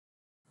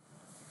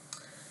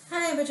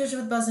I'm Patricia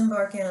with Buzz and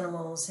Bark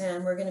Animals,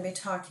 and we're going to be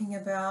talking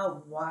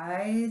about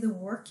why the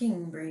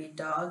working breed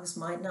dogs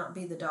might not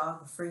be the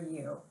dog for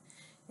you,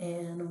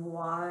 and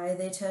why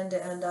they tend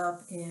to end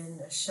up in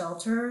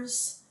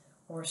shelters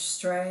or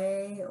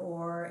stray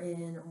or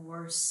in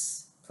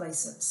worse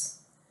places.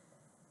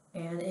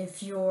 And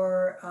if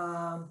you're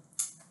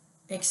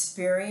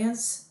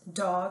experienced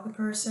dog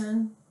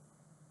person,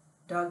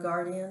 dog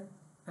guardian,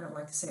 I don't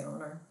like to say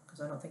owner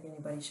because I don't think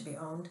anybody should be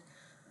owned,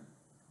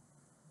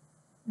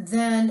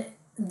 then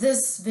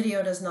this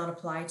video does not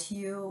apply to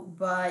you,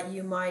 but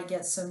you might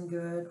get some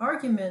good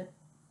argument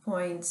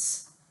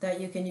points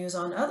that you can use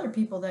on other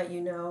people that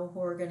you know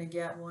who are going to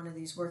get one of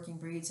these working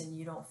breeds and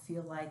you don't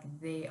feel like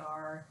they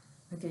are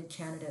a good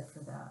candidate for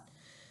that.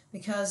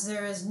 Because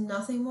there is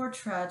nothing more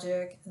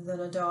tragic than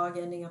a dog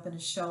ending up in a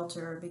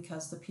shelter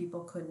because the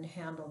people couldn't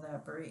handle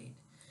that breed.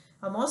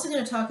 I'm also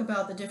going to talk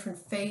about the different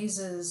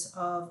phases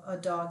of a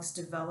dog's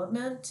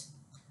development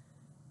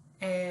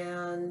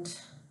and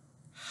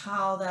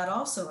how that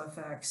also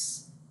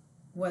affects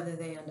whether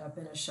they end up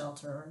in a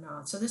shelter or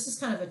not. So this is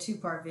kind of a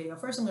two-part video.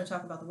 First I'm going to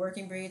talk about the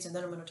working breeds, and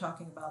then I'm going to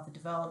talking about the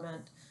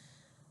development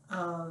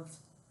of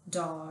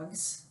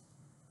dogs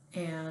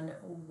and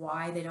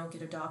why they don't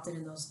get adopted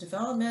in those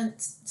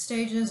development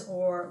stages,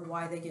 or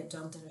why they get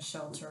dumped in a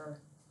shelter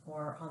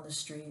or on the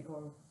street,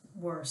 or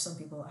where some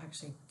people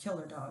actually kill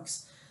their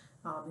dogs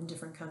in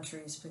different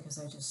countries because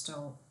they just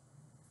don't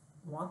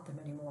want them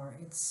anymore.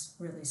 It's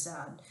really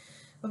sad.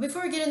 But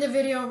before we get into the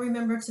video,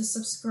 remember to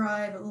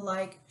subscribe,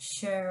 like,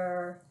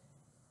 share,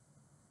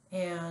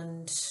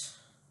 and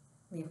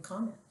leave a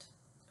comment.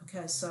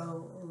 Okay,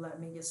 so let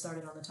me get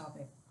started on the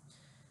topic.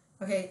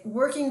 Okay,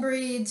 working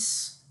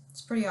breeds,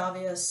 it's pretty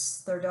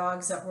obvious. They're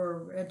dogs that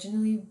were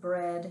originally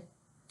bred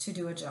to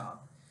do a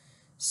job.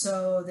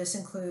 So this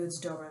includes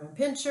Doberman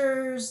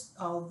Pinschers,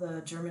 all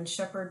the German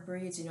Shepherd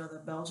breeds, you know, the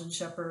Belgian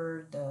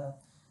Shepherd, the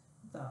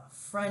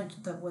French,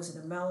 was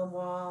it a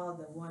Malinois,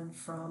 the one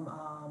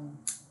from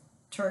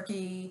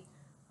Turkey.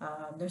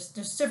 There's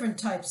different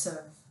types of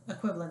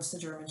equivalents to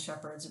German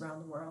Shepherds around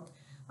the world.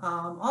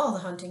 All the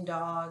hunting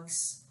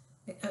dogs,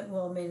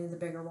 well, mainly the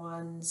bigger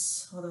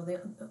ones, although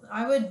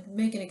I would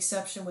make an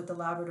exception with the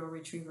Labrador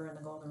Retriever and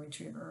the Golden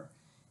Retriever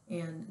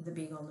and the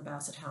Beagle and the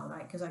Basset Hound,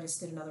 because I just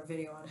did another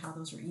video on how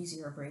those are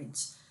easier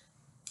breeds.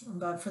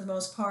 But for the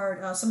most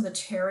part, some of the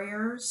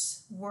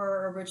terriers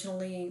were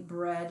originally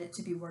bred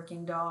to be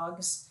working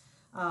dogs.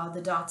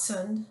 The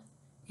Dachshund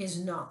is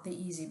not the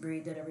easy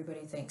breed that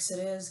everybody thinks it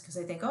is, because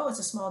they think, oh, it's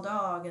a small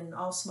dog and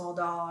all small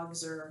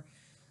dogs are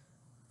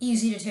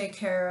easy to take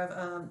care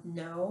of.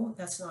 No,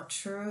 that's not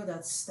true.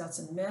 That's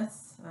a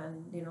myth.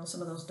 And you know,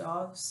 some of those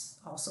dogs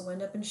also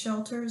end up in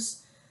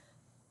shelters.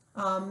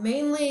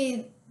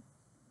 Mainly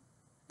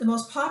the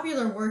most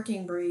popular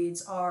working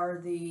breeds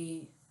are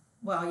you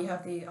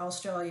have the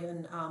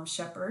Australian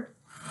Shepherd.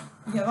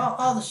 You have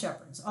all the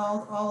shepherds,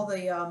 all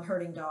the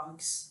herding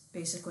dogs,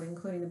 basically,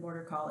 including the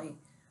Border Collie,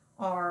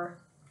 are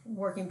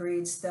working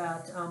breeds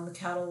that the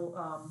cattle,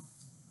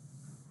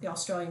 the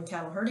Australian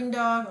cattle herding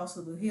dog, also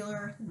the Blue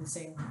Heeler, the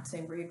same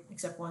breed,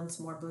 except one's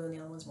more blue and the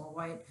other one's more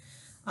white.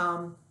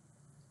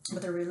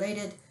 But they're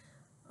related.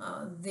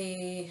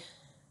 The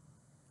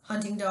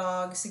hunting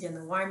dogs, again,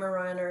 the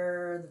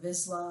Weimaraner, the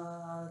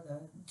Vizsla, the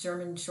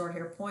German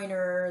Shorthair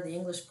Pointer, the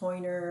English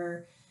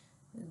Pointer,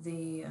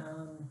 the I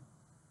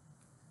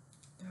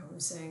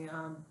was saying,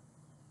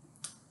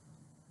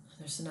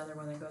 there's another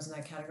one that goes in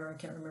that category. I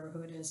can't remember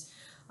who it is.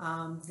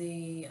 I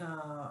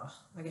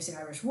guess the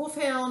Irish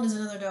Wolfhound is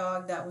another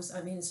dog that was,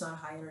 I mean, it's not a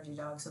high energy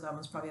dog, so that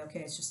one's probably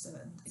okay. It's just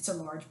it's a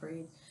large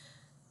breed.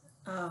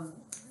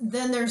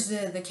 Then there's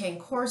the Cane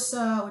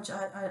Corso, which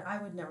I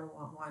would never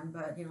want one,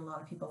 but you know, a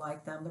lot of people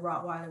like them. The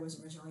Rottweiler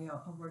was originally a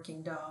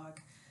working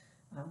dog.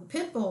 The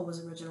Pit Bull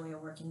was originally a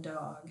working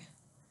dog.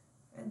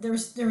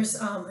 There's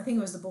I think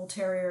it was the Bull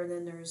Terrier,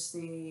 then there's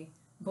the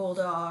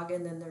Bulldog,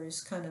 and then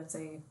there's kind of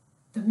the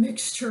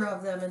mixture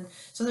of them. And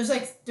so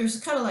there's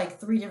kind of like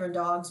three different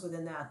dogs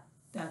within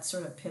that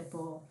sort of Pit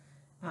Bull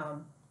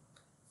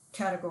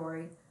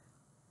category.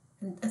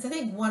 And I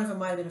think one of them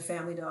might have been a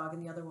family dog,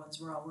 and the other ones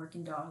were all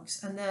working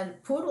dogs. And then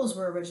poodles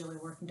were originally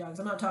working dogs.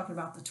 I'm not talking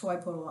about the toy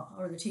poodle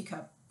or the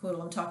teacup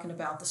poodle. I'm talking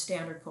about the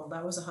standard poodle.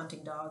 That was a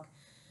hunting dog.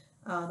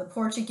 The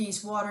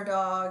Portuguese water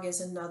dog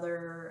is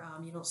another.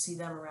 You don't see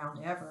them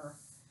around ever.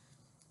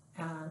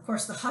 Of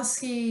course, the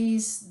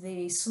huskies,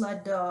 the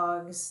sled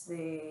dogs,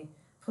 the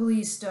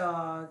police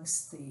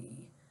dogs,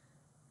 the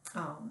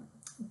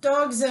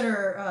dogs that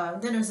are,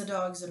 then there's the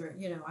dogs that are,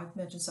 you know, I've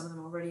mentioned some of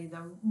them already,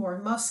 the more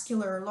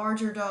muscular,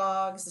 larger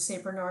dogs. The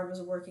St. Bernard was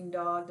a working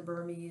dog, the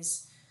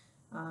Burmese,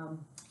 I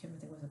can't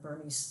remember what the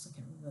Burmese, I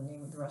can't remember the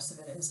name of the rest of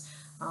it is.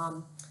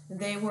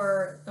 They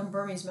were a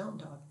Burmese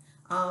mountain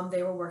dog.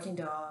 They were working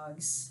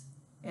dogs.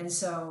 And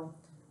so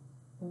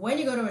when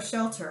you go to a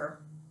shelter,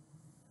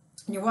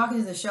 and you're walking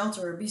to the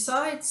shelter,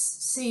 besides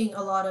seeing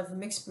a lot of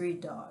mixed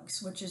breed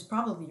dogs, which is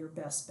probably your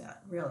best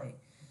bet, really,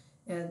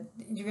 and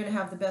you're going to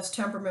have the best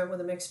temperament with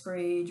a mixed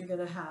breed, you're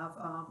going to have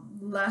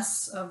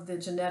less of the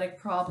genetic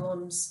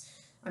problems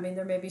I mean,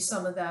 there may be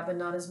some of that, but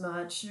not as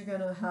much. You're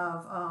going to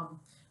have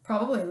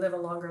probably live a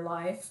longer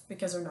life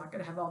because they're not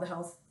going to have all the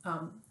health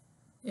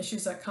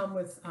issues that come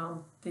with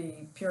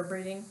the pure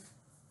breeding.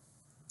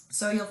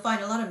 So you'll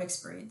find a lot of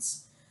mixed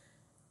breeds.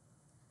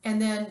 And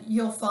then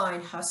you'll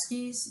find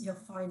huskies, you'll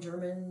find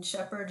German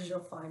shepherds, you'll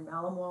find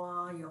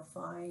Malinois, you'll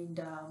find,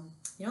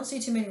 you don't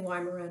see too many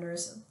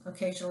Weimaraners.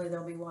 Occasionally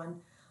there'll be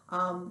one.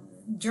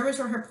 German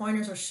short-haired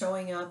pointers are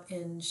showing up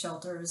in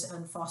shelters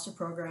and foster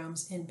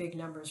programs in big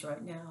numbers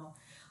right now.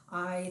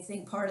 I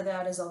think part of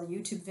that is all the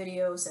YouTube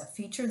videos that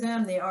feature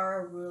them. They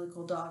are a really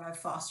cool dog. I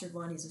fostered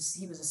one.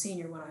 He was a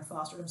senior when I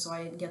fostered him, so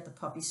I didn't get the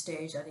puppy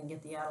stage. I didn't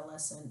get the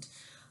adolescent.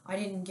 I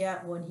didn't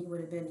get when he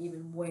would have been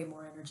even way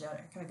more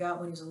energetic. I got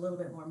when he was a little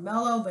bit more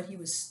mellow, but he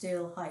was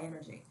still high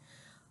energy.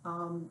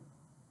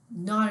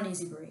 Not an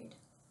easy breed.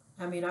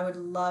 I mean, I would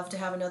love to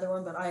have another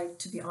one, but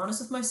to be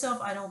honest with myself,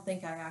 I don't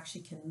think I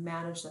actually can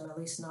manage them, at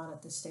least not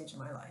at this stage of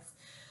my life.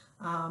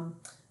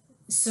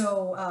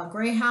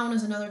 Greyhound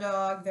is another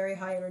dog, very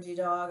high energy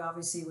dog.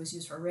 Obviously, it was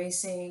used for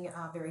racing.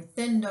 Very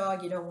thin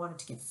dog. You don't want it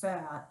to get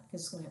fat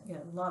because it's going to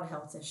get a lot of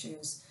health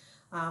issues.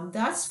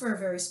 That's for a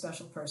very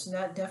special person.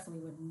 That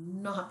definitely would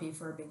not be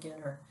for a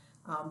beginner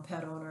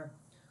pet owner.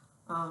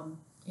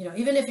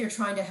 Even if you're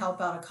trying to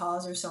help out a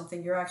cause or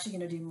something, you're actually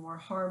going to do more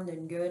harm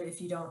than good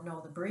if you don't know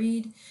the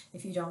breed,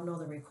 if you don't know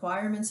the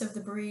requirements of the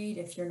breed,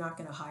 if you're not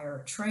going to hire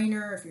a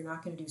trainer, if you're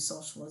not going to do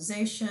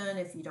socialization,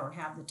 if you don't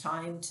have the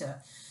time to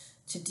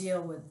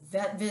deal with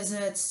vet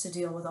visits, to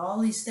deal with all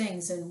these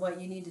things. And what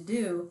you need to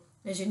do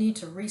is you need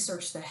to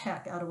research the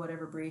heck out of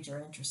whatever breed you're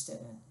interested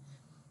in.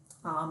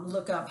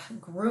 Look up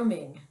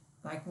grooming.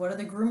 Like, what are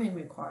the grooming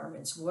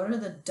requirements? What are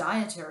the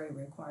dietary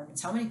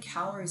requirements? How many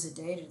calories a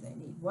day do they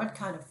need? What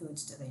kind of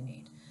foods do they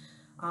need?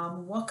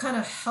 What kind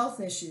of health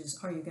issues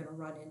are you going to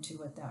run into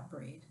with that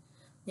breed?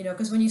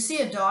 Because when you see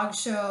a dog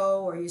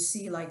show or you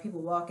see like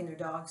people walking their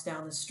dogs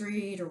down the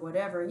street or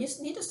whatever, you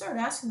need to start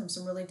asking them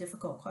some really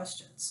difficult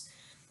questions.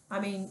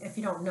 I mean, if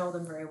you don't know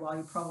them very well,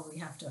 you probably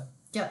have to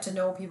get to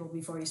know people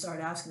before you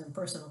start asking them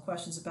personal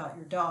questions about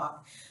your dog.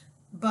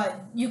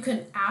 But you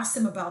can ask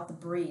them about the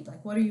breed.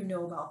 Like, what do you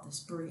know about this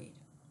breed?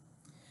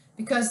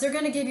 Because they're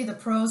going to give you the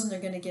pros and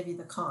they're going to give you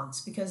the cons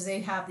because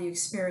they have the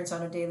experience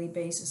on a daily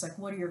basis. Like,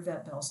 what are your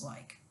vet bills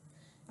like?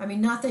 I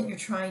mean, not that you're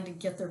trying to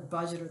get their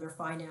budget or their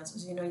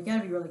finances. You got to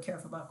be really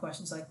careful about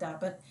questions like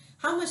that. But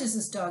how much is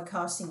this dog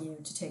costing you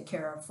to take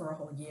care of for a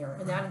whole year?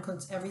 And that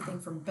includes everything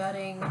from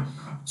bedding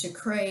to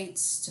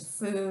crates to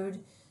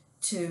food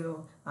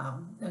to,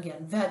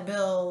 again, vet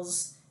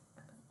bills.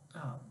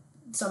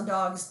 Some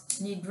dogs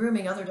need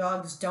grooming. Other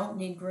dogs don't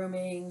need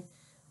grooming.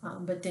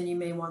 But then you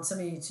may want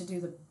somebody to do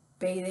the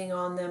bathing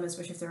on them,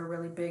 especially if they're a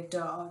really big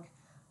dog.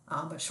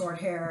 But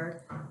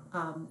short-haired,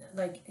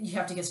 like you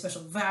have to get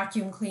special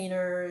vacuum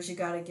cleaners. You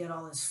got to get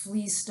all this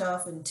flea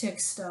stuff and tick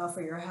stuff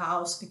for your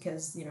house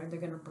because they're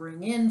going to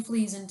bring in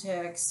fleas and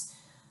ticks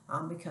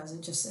because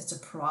it's a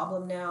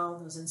problem now.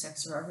 Those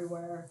insects are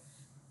everywhere,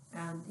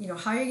 and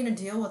how are you going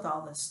to deal with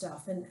all this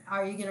stuff? And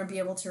are you going to be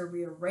able to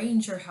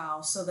rearrange your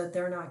house so that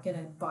they're not going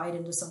to bite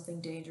into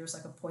something dangerous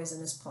like a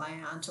poisonous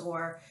plant?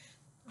 Or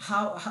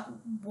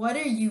what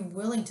are you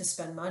willing to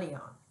spend money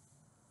on?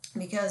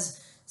 Because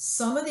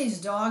some of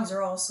these dogs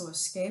are also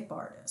escape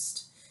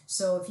artists.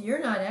 So if you're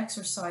not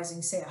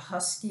exercising, say, a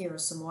husky or a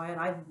Samoyed,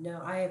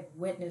 I have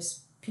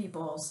witnessed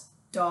people's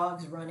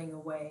dogs running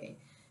away.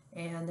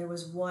 And there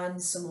was one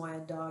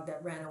Samoyed dog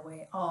that ran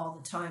away all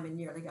the time and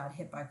nearly got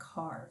hit by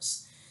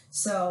cars.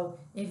 So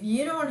if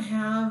you don't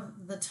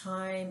have the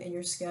time in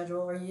your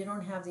schedule or you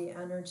don't have the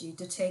energy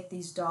to take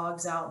these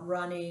dogs out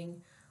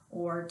running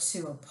or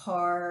to a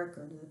park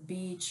or to the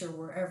beach or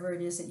wherever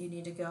it is that you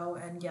need to go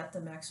and get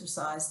them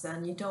exercise,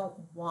 then you don't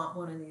want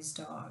one of these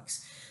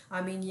dogs.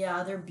 I mean,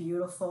 yeah, they're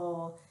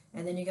beautiful,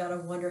 and then you got to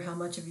wonder how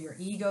much of your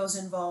ego's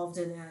involved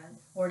in it.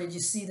 Or did you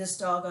see this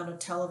dog on a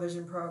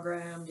television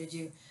program? Did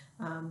you?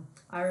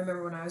 I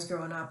remember when I was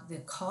growing up, the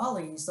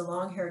collies, the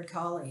long-haired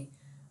collie,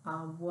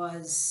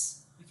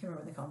 was, I can't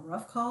remember what they call them,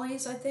 rough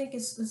collies, I think,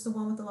 is the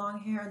one with the long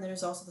hair, and then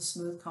there's also the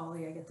smooth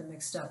collie. I get them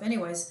mixed up.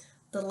 Anyways,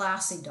 the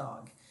Lassie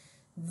dog.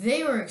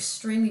 They were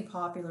extremely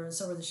popular, and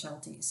so were the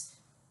Shelties.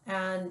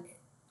 And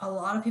a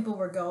lot of people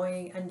were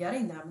going and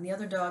getting them. And the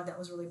other dog that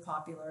was really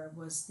popular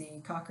was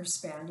the Cocker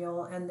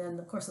Spaniel. And then,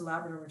 of course, the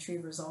Labrador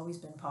Retriever has always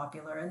been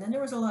popular. And then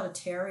there was a lot of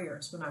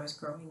terriers when I was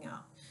growing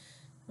up.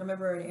 I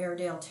remember an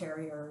Airedale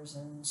Terriers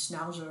and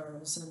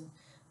Schnauzers and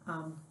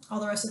all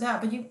the rest of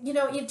that.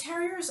 But,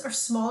 terriers are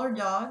smaller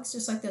dogs,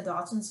 just like the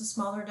Dachshund's a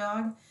smaller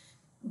dog.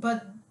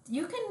 But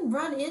you can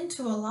run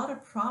into a lot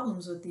of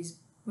problems with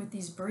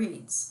these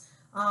breeds.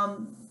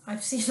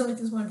 I've seen like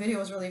this one video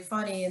was really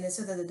funny, and they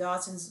said that the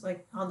Dachshund's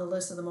like on the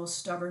list of the most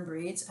stubborn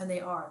breeds, and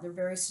they are. They're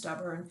very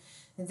stubborn.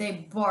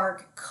 They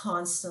bark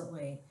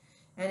constantly.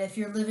 And if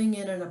you're living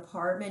in an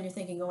apartment, you're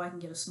thinking, oh, I can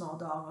get a small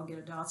dog, I'll get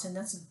a Dachshund.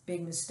 That's a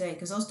big mistake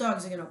because those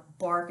dogs are going to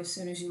bark as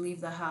soon as you leave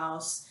the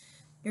house.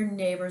 Your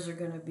neighbors are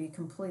going to be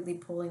completely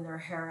pulling their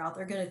hair out.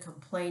 They're going to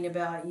complain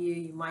about you.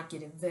 You might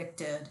get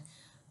evicted.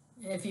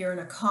 If you're in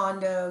a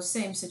condo,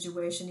 same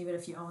situation. Even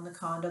if you own the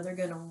condo, they're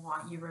going to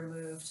want you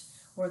removed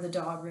or the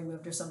dog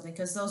removed or something,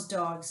 because those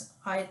dogs,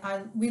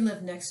 we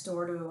lived next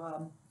door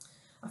to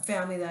a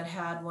family that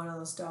had one of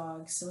those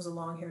dogs. It was a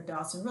long-haired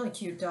Dachshund, really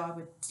cute dog,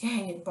 but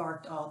dang, it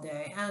barked all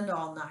day and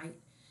all night.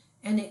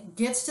 And it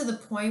gets to the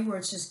point where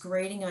it's just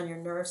grating on your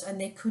nerves, and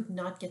they could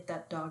not get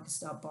that dog to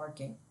stop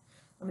barking.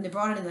 I mean, they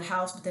brought it in the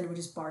house, but then it would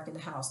just bark in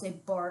the house. They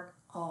bark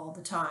all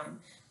the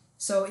time.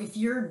 So if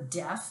you're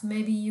deaf,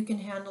 maybe you can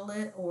handle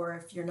it, or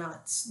if you're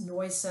not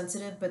noise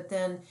sensitive, but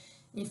then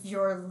if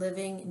you're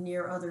living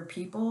near other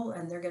people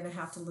and they're going to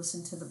have to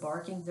listen to the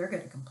barking, they're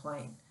going to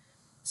complain.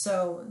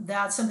 So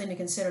that's something to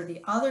consider.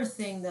 The other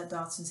thing that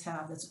Dachshunds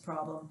have that's a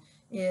problem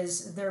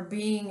is they're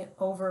being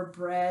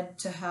overbred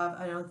to have,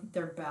 I don't think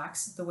their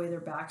backs, the way their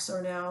backs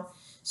are now,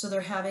 so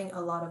they're having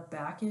a lot of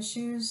back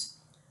issues.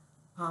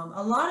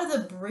 A lot of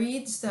the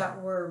breeds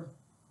that were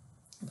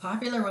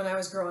popular when I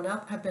was growing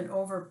up have been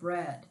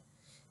overbred.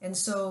 And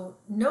so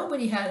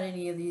nobody had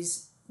any of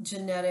these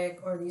genetic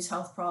or these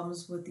health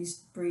problems with these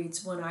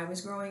breeds when I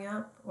was growing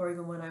up, or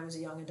even when I was a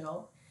young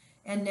adult.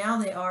 And now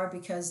they are,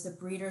 because the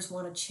breeders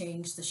want to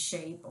change the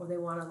shape, or they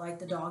want to like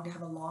the dog to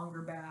have a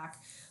longer back.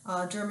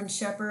 German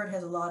Shepherd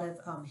has a lot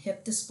of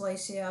hip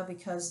dysplasia,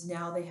 because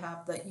now they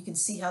have you can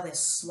see how they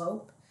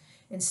slope.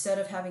 Instead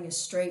of having a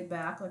straight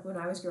back, like when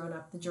I was growing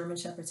up, the German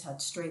Shepherds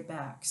had straight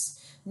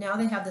backs. Now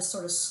they have this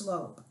sort of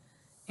slope,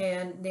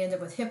 and they end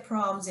up with hip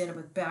problems, they end up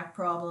with back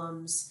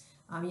problems.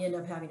 You end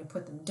up having to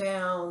put them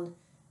down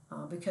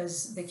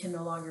because they can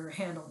no longer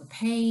handle the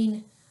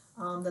pain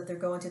that they're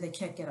going through. They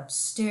can't get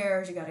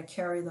upstairs. You got to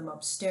carry them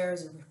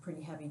upstairs. They're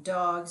pretty heavy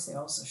dogs. They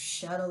also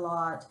shed a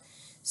lot.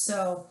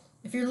 So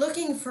if you're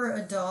looking for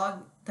a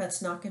dog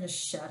that's not going to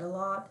shed a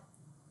lot,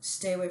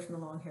 stay away from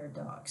the long-haired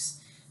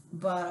dogs.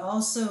 But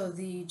also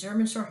the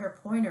German Shorthair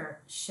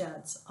Pointer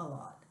sheds a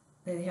lot.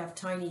 They have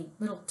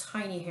little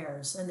tiny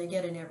hairs, and they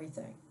get in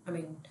everything. I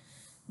mean,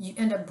 you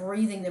end up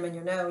breathing them in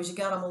your nose. You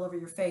got them all over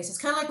your face. It's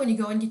kind of like when you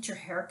go and get your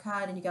hair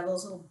cut and you got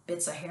those little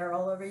bits of hair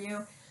all over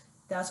you.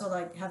 That's what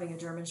like having a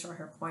German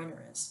Shorthair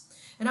Pointer is.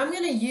 And I'm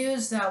going to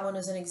use that one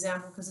as an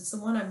example because it's the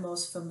one I'm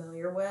most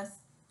familiar with.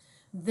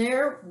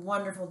 They're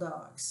wonderful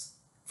dogs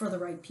for the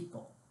right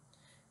people.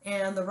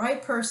 And the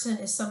right person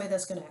is somebody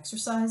that's going to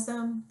exercise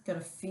them, going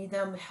to feed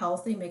them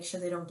healthy, make sure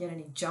they don't get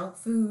any junk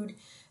food,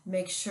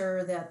 make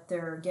sure that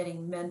they're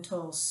getting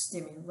mental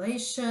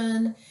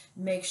stimulation,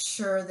 make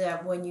sure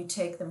that when you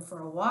take them for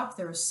a walk,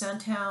 they're a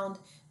scent hound.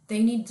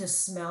 They need to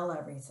smell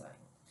everything.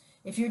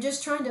 If you're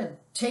just trying to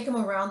take them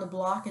around the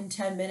block in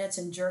 10 minutes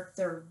and jerk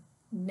their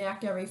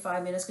neck every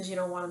 5 minutes because you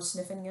don't want them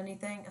sniffing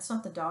anything, that's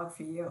not the dog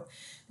for you.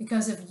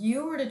 Because if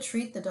you were to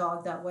treat the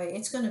dog that way,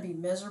 it's going to be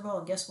miserable,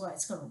 and guess what?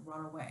 It's going to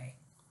run away.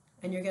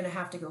 And you're going to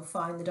have to go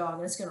find the dog,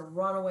 and it's going to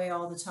run away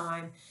all the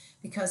time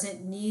because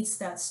it needs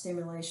that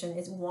stimulation.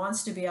 It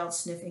wants to be out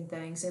sniffing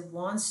things. It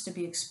wants to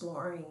be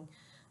exploring.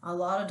 A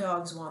lot of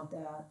dogs want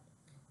that.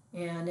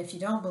 And if you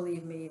don't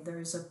believe me,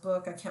 there's a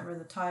book, I can't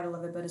remember the title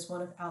of it, but it's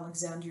one of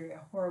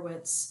Alexandria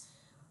Horowitz.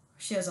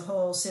 She has a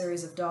whole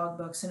series of dog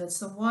books, and it's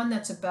the one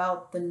that's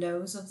about the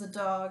nose of the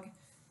dog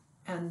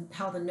and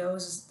how the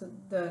nose is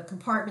the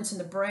compartments in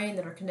the brain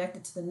that are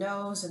connected to the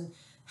nose, and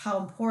how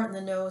important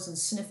the nose and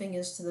sniffing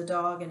is to the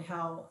dog, and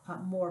how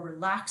more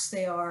relaxed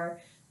they are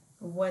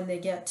when they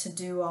get to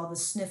do all the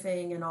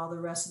sniffing and all the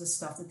rest of the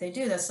stuff that they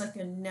do. That's like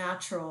a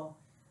natural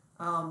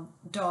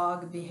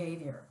dog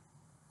behavior.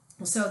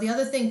 So the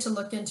other thing to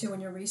look into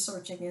when you're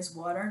researching is,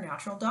 what are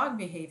natural dog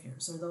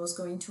behaviors? Are those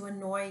going to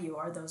annoy you?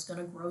 Are those going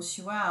to gross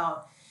you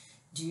out?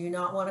 Do you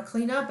not want to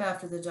clean up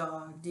after the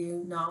dog? Do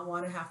you not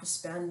want to have to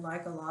spend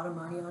like a lot of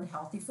money on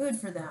healthy food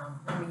for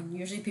them? I mean,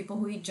 usually people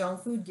who eat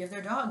junk food give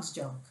their dogs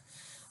junk.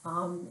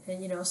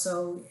 And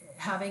so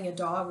having a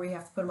dog where you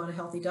have to put them on a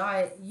healthy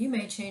diet, you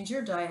may change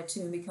your diet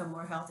too and become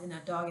more healthy, and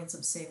that dog ends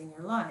up saving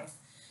your life.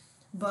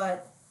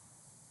 But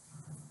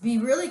be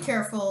really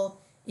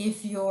careful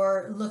if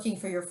you're looking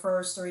for your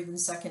first or even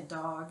second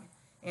dog,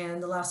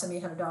 and the last time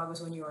you had a dog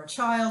was when you were a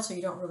child, so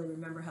you don't really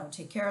remember how to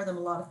take care of them.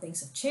 A lot of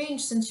things have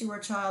changed since you were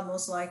a child,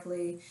 most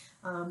likely.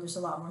 There's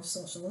a lot more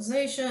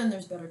socialization,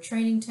 there's better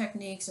training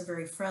techniques, they're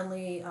very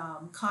friendly,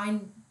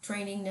 kind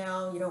training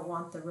now. You don't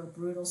want the real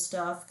brutal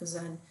stuff, because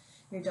then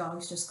your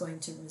dog's just going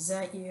to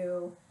resent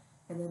you,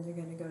 and then they're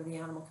going to go to the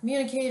animal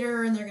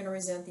communicator, and they're going to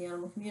resent the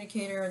animal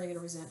communicator, and they're going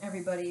to resent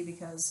everybody,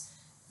 because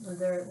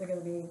they're going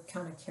to be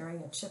kind of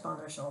carrying a chip on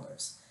their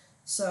shoulders.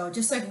 So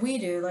just like we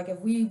do, like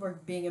if we were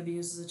being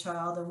abused as a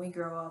child and we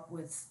grow up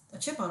with a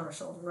chip on our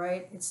shoulder,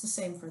 right? It's the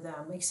same for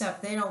them,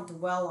 except they don't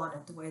dwell on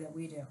it the way that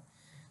we do.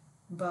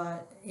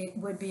 But it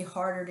would be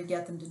harder to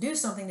get them to do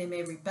something. They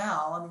may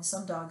rebel. I mean,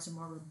 some dogs are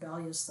more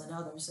rebellious than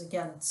others.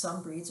 Again,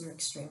 some breeds are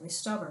extremely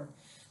stubborn.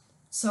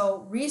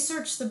 So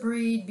research the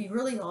breed, be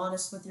really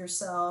honest with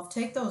yourself,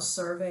 take those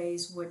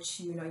surveys, which,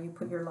 you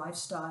put your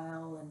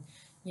lifestyle and,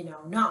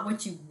 not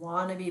what you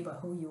want to be, but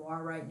who you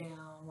are right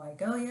now.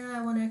 Like, oh yeah,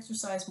 I want to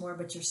exercise more,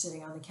 but you're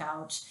sitting on the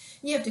couch.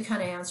 You have to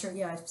kind of answer,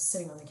 yeah, I'm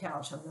sitting on the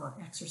couch, I'm not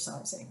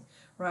exercising,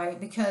 right?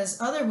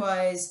 Because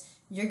otherwise,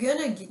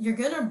 you're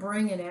gonna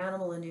bring an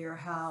animal into your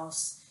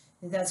house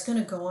that's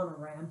gonna go on a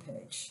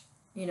rampage.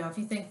 If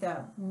you think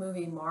that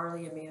movie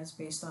Marley and Me is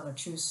based on a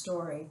true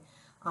story,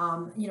 a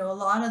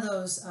lot of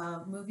those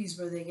movies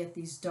where they get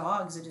these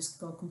dogs that just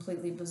go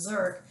completely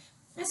berserk,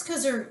 it's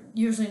because they're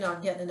usually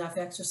not getting enough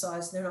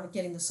exercise, they're not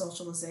getting the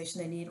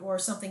socialization they need, or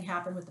something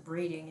happened with the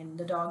breeding and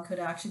the dog could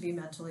actually be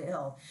mentally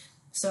ill.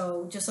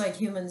 So just like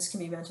humans can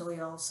be mentally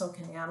ill, so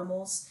can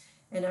animals.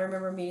 And I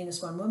remember meeting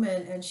this one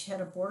woman, and she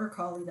had a border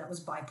collie that was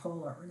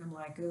bipolar, and I'm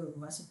like, ooh,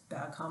 that's a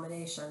bad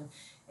combination.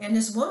 And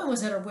this woman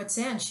was at her wit's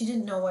end. She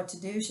didn't know what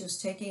to do. She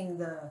was taking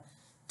the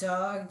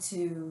dog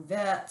to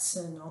vets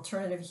and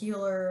alternative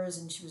healers,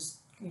 and she was,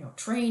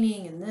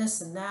 training and this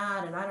and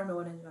that. And I don't know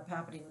what ended up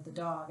happening with the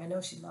dog. I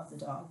know she loved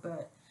the dog,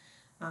 but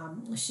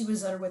she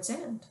was at her wit's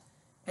end.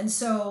 And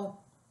so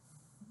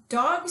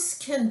dogs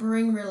can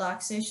bring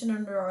relaxation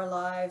into our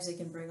lives. They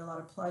can bring a lot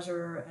of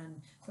pleasure and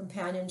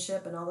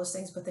companionship and all those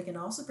things, but they can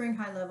also bring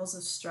high levels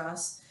of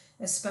stress,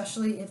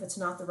 especially if it's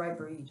not the right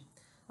breed.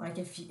 Like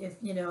if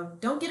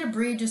don't get a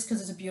breed just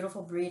because it's a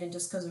beautiful breed and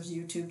just because there's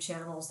YouTube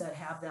channels that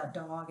have that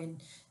dog and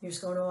you're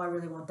just going, oh, I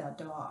really want that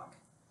dog.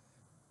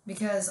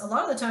 Because a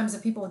lot of the times the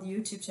people with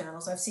YouTube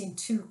channels, I've seen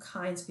two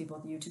kinds of people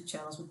with YouTube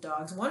channels with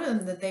dogs. One of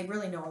them that they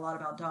really know a lot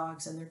about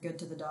dogs and they're good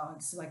to the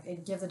dogs. Like they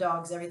give the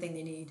dogs everything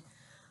they need,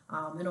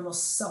 and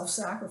almost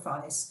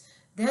self-sacrifice.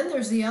 Then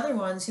there's the other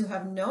ones who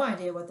have no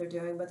idea what they're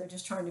doing, but they're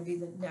just trying to be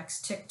the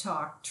next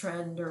TikTok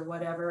trend or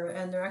whatever,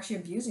 and they're actually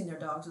abusing their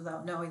dogs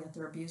without knowing that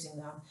they're abusing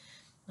them.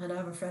 And I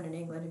have a friend in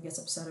England who gets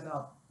upset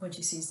about when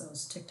she sees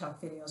those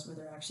TikTok videos where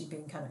they're actually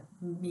being kind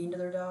of mean to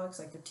their dogs,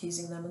 like they're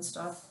teasing them and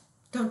stuff.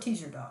 Don't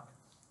tease your dog.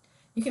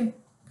 You can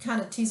kind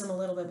of tease them a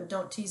little bit, but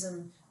don't tease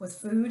them with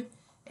food,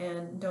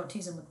 and don't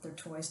tease them with their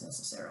toys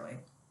necessarily,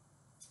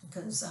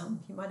 because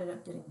you might end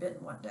up getting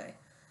bitten one day.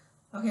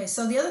 Okay,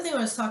 so the other thing I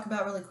want to talk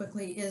about really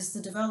quickly is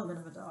the development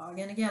of a dog.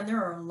 And again,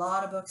 there are a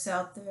lot of books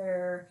out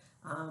there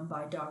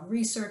by dog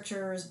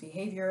researchers,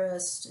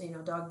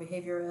 behaviorists, dog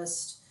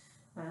behaviorists.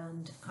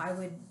 And I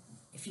would,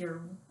 if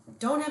you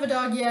don't have a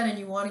dog yet and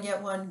you want to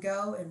get one,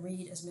 go and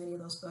read as many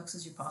of those books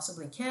as you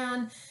possibly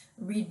can.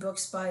 Read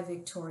books by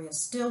Victoria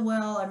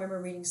Stilwell. I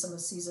remember reading some of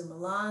Cesar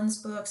Millan's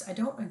books. I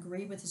don't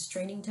agree with his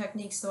training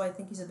techniques, though. I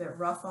think he's a bit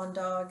rough on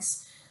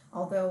dogs.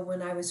 Although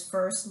when I was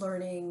first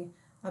learning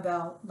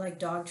about like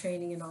dog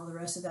training and all the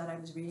rest of that, I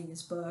was reading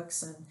his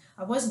books, and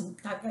I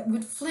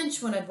would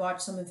flinch when I'd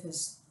watch some of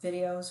his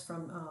videos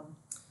from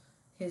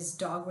his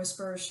Dog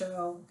Whisperer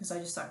show, because I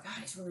just thought, God,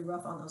 he's really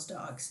rough on those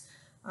dogs.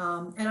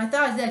 And I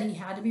thought that he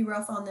had to be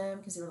rough on them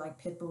because they were like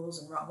pit bulls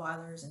and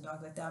Rottweilers and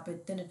dogs like that,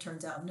 but then it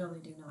turns out, no, they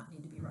do not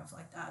need to be rough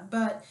like that.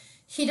 But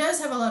he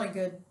does have a lot of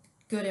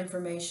good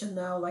information,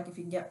 though, like if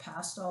you can get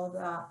past all of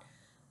that.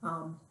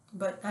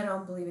 But I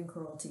don't believe in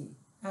cruelty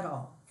at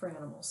all for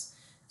animals.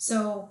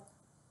 So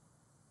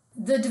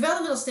the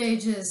developmental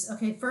stage is,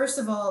 okay, first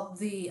of all,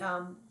 the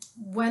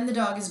when the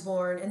dog is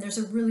born, and there's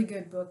a really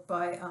good book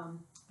by,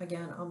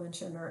 again, I'll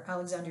mention her,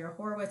 Alexandria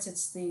Horowitz.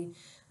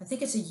 I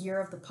think it's A Year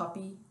of the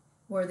Puppy,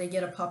 where they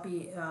get a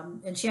puppy,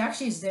 and she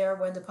actually is there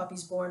when the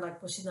puppy's born.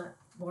 Like, well, she's not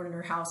born in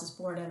her house, it's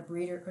born at a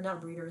breeder, or not a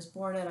breeder, it's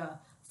born at a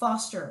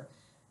foster,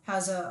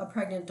 has a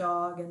pregnant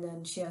dog, and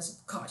then she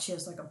has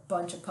like a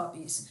bunch of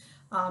puppies.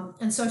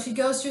 And so she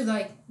goes through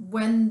like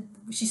when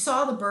she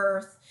saw the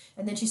birth,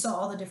 and then she saw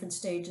all the different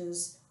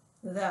stages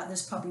that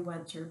this puppy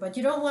went through. But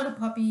you don't want a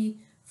puppy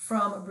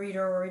from a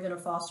breeder or even a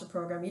foster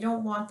program. You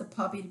don't want the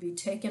puppy to be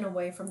taken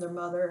away from their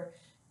mother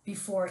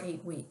before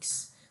 8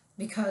 weeks,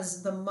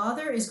 because the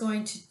mother is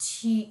going to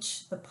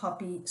teach the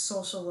puppy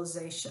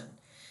socialization.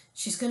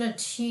 She's going to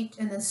teach,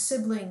 and then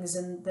siblings,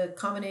 and the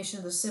combination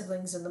of the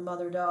siblings and the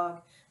mother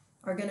dog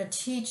are going to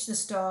teach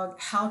this dog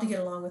how to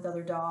get along with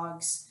other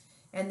dogs.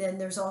 And then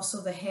there's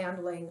also the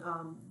handling,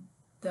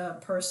 the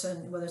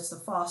person, whether it's the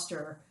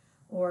foster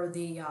or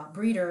the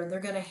breeder, they're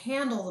going to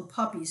handle the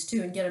puppies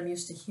too and get them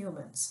used to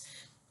humans.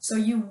 So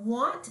you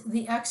want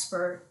the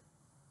expert,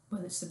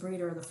 whether it's the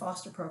breeder or the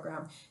foster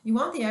program, you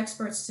want the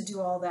experts to do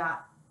all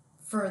that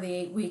for the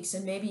 8 weeks,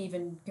 and maybe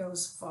even go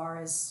as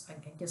far as, I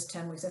guess,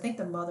 10 weeks. I think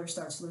the mother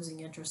starts losing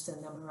interest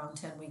in them around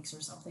 10 weeks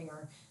or something,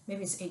 or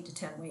maybe it's 8 to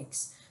 10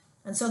 weeks.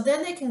 And so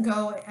then they can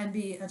go and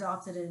be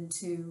adopted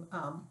into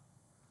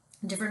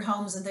different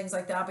homes and things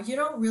like that. But you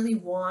don't really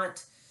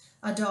want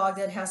a dog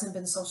that hasn't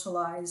been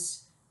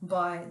socialized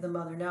by the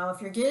mother. Now,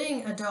 if you're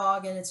getting a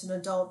dog and it's an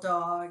adult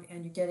dog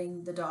and you're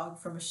getting the dog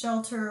from a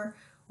shelter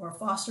or a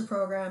foster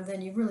program,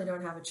 then you really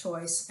don't have a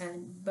choice.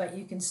 But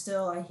you can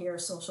still, I hear,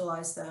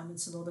 socialize them.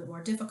 It's a little bit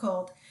more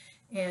difficult,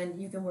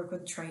 and you can work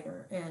with a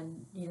trainer,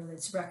 and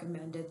it's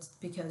recommended,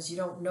 because you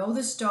don't know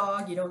this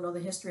dog, you don't know the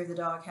history of the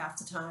dog half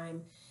the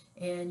time,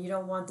 and you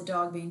don't want the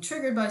dog being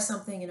triggered by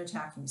something and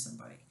attacking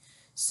somebody.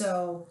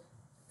 So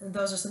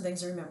those are some things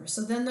to remember.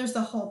 So then there's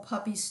the whole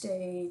puppy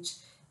stage,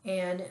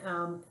 and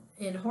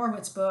in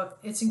Horowitz's book,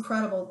 it's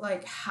incredible,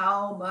 like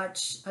how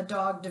much a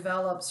dog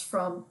develops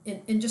from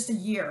in just a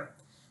year,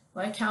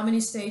 like how many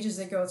stages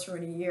they go through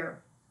in a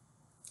year.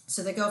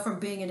 So they go from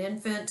being an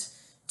infant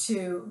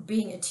to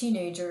being a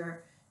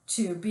teenager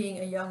to being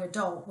a young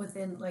adult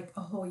within like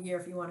a whole year,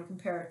 if you want to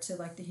compare it to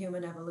like the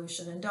human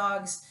evolution. And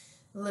dogs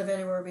live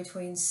anywhere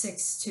between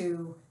 6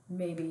 to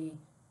maybe,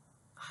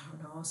 I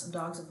don't know, some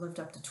dogs have lived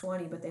up to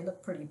 20, but they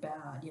look pretty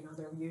bad. You know,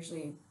 they're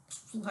usually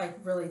like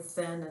really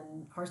thin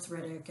and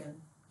arthritic and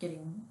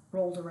getting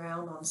rolled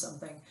around on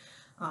something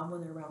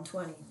when they're around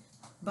 20.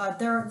 But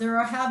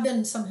there have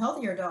been some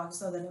healthier dogs,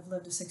 though, that have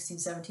lived to 16,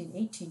 17,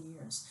 18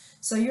 years.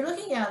 So you're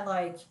looking at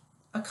like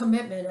a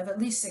commitment of at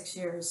least 6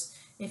 years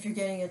if you're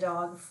getting a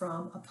dog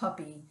from a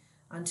puppy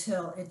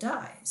until it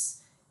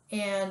dies.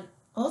 And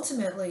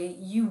ultimately,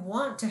 you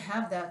want to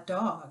have that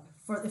dog.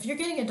 For if you're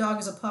getting a dog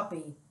as a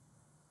puppy,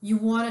 you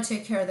want to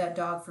take care of that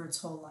dog for its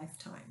whole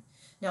lifetime.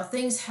 Now,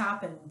 things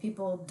happen,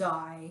 people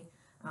die,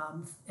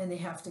 and they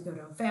have to go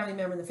to a family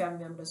member, and the family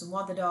member doesn't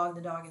want the dog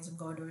ends up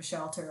going to a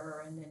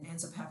shelter and then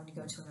ends up having to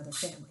go to another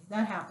family.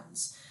 That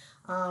happens.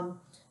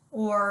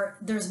 Or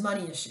there's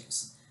money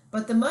issues.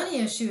 But the money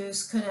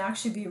issues can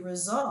actually be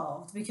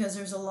resolved because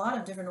there's a lot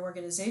of different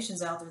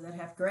organizations out there that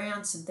have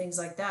grants and things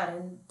like that.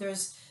 And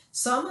there's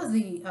some of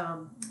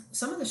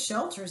the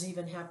shelters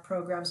even have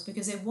programs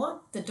because they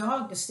want the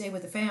dog to stay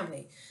with the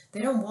family.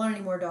 They don't want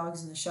any more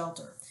dogs in the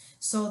shelter.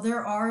 So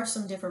there are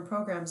some different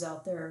programs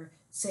out there.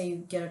 Say you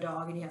get a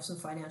dog and you have some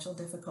financial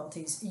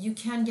difficulties, you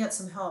can get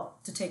some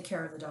help to take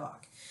care of the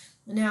dog.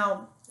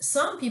 Now,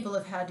 some people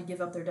have had to give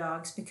up their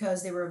dogs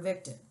because they were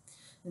evicted.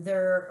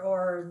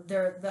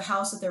 The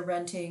house that they're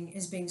renting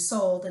is being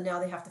sold, and now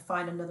they have to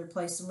find another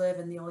place to live,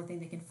 and the only thing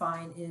they can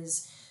find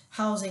is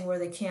housing where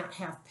they can't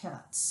have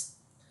pets.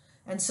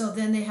 And so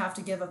then they have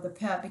to give up the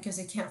pet because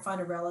they can't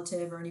find a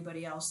relative or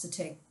anybody else to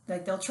take.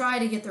 Like they'll try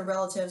to get their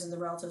relatives and the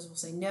relatives will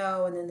say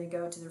no, and then they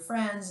go to their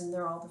friends and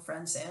they're all the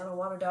friends say, I don't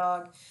want a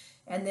dog.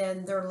 And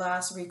then their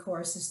last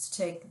recourse is to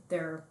take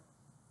their,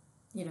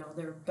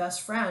 their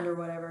best friend or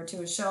whatever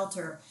to a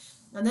shelter.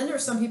 And then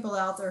there's some people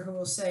out there who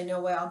will say, no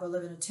way, I'll go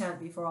live in a tent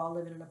before I'll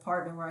live in an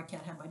apartment where I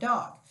can't have my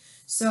dog.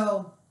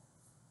 So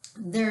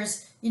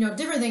there's,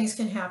 different things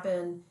can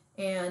happen,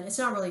 and it's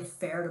not really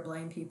fair to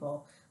blame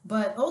people.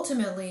 But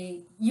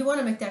ultimately, you want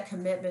to make that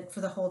commitment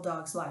for the whole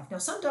dog's life. Now,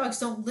 some dogs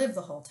don't live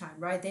the whole time,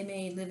 right? They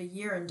may live a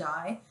year and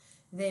die.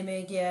 They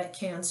may get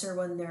cancer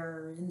when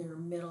they're in their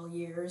middle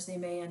years. They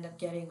may end up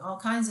getting all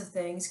kinds of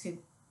things.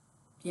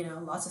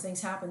 Lots of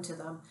things happen to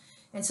them.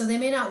 And so they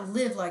may not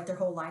live like their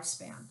whole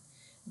lifespan.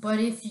 But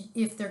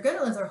if they're going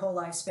to live their whole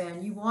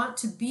lifespan, you want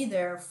to be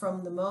there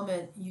from the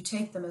moment you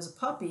take them as a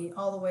puppy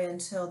all the way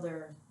until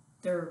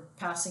they're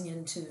passing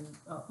into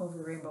over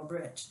the Rainbow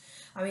Bridge.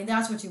 I mean,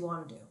 that's what you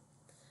want to do.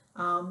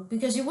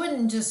 Because you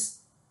wouldn't just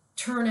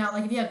turn out,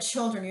 like if you had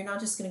children, you're not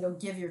just going to go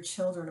give your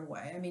children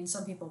away. I mean,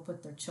 some people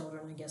put their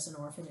children, I guess, in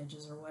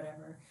orphanages or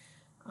whatever.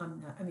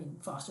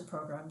 Foster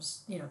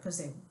programs, because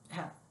they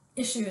have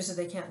issues that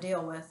they can't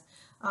deal with.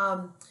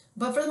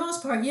 But for the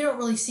most part, you don't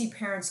really see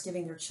parents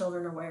giving their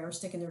children away or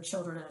sticking their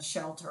children in a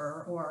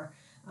shelter or,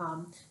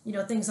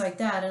 things like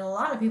that. And a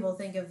lot of people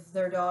think of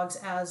their dogs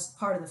as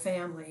part of the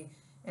family.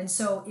 And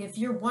so if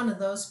you're one of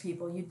those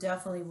people, you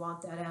definitely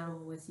want that animal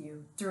with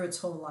you through its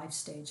whole life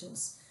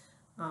stages.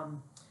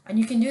 And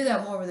you can do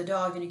that more with a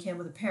dog than you can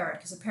with a parrot,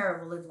 because a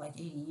parrot will live like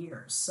 80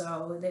 years.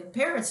 So the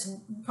parrot's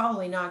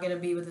probably not going to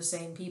be with the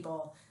same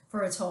people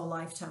for its whole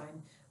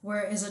lifetime,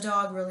 whereas a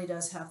dog really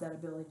does have that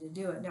ability to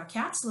do it. Now,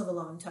 cats live a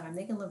long time.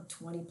 They can live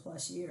 20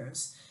 plus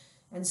years.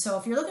 And so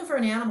if you're looking for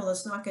an animal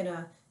that's not going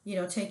to,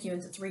 take you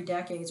into 3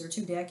 decades or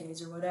 2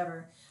 decades or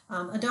whatever,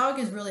 a dog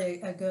is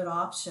really a good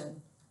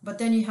option. But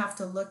then you have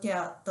to look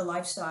at the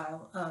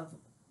lifestyle of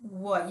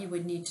what you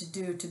would need to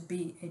do to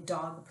be a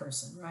dog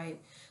person, right?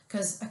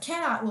 Because a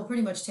cat will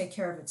pretty much take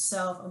care of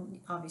itself.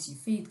 Obviously, you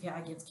feed the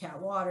cat, give the cat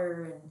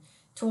water and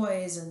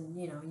toys, and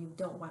you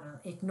don't want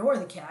to ignore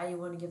the cat. You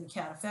want to give the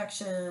cat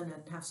affection and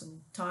have some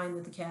time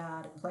with the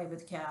cat and play with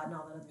the cat and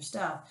all that other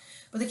stuff.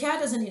 But the cat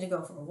doesn't need to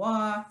go for a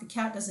walk. The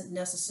cat doesn't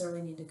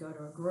necessarily need to go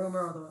to a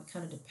groomer, although it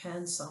kind of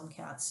depends. Some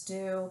cats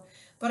do.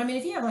 But I mean,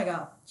 if you have like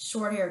a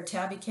short-haired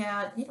tabby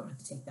cat, you don't have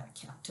to take that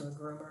cat to a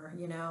groomer,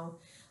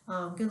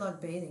 Good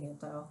luck bathing it,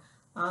 though.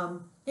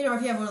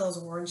 If you have one of those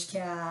orange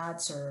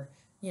cats or,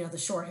 the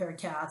short-haired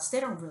cats, they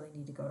don't really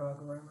need to go to a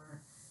groomer.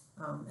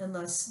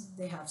 Unless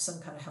they have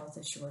some kind of health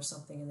issue or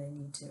something and they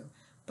need to.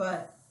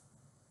 But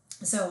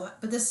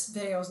this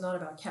video is not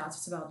about cats,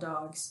 it's about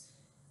dogs.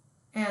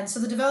 And so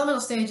the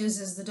developmental stages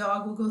is the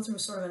dog will go through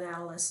sort of an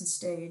adolescent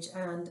stage.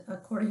 And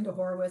according to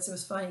Horowitz, it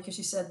was funny because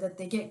she said that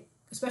they get,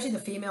 especially the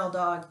female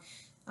dog,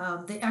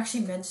 they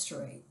actually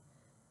menstruate.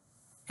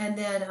 And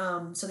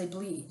then, so they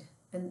bleed.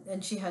 And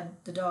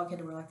the dog had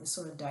to wear like this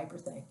sort of diaper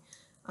thing.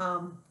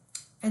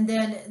 And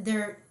then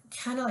they're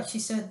kind of like, she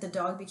said the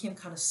dog became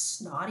kind of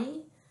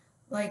snotty.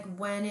 Like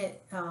when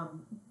it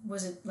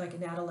was like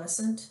an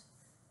adolescent,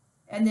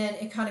 and then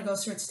it kind of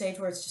goes through its stage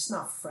where it's just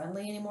not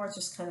friendly anymore. It's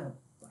just kind of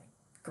like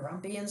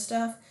grumpy and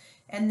stuff.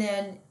 And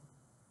then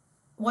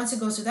once it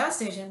goes through that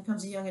stage and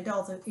becomes a young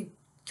adult, it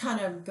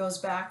kind of goes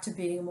back to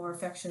being a more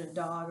affectionate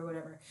dog or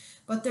whatever.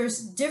 But there's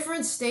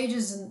different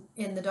stages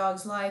in the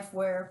dog's life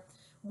where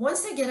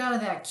Once they get out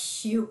of that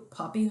cute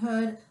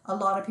puppyhood, a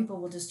lot of people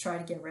will just try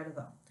to get rid of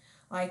them.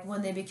 Like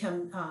when they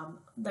become,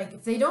 like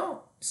if they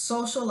don't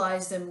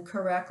socialize them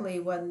correctly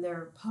when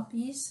they're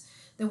puppies,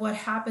 then what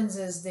happens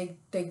is they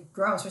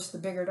grow, especially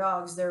the bigger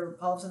dogs. They're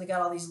all of a sudden they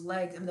got all these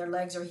legs, and their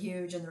legs are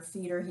huge, and their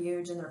feet are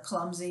huge, and they're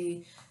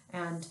clumsy,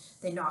 and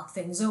they knock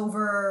things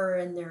over,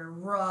 and they're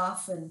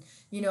rough, and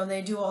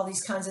they do all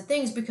these kinds of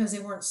things because they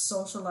weren't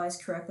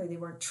socialized correctly, they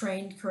weren't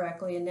trained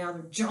correctly, and now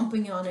they're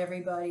jumping on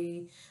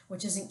everybody,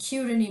 which isn't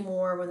cute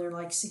anymore when they're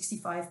like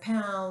 65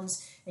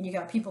 pounds, and you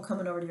got people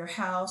coming over to your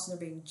house and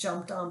they're being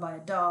jumped on by a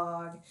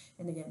dog,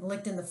 and they're getting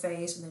licked in the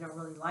face when they don't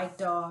really like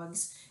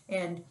dogs,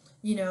 and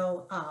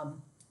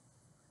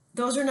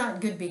those are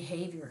not good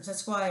behaviors.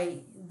 That's why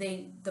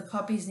the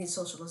puppies need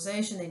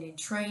socialization. They need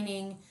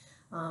training.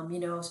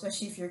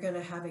 Especially if you're going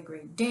to have a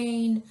Great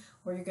Dane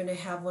or you're going to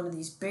have one of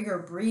these bigger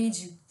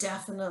breeds, you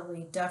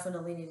definitely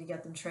need to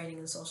get them training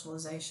and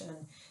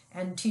socialization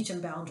and teach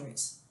them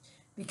boundaries.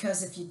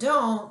 Because if you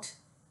don't,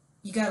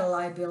 you got a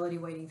liability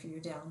waiting for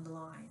you down the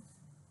line.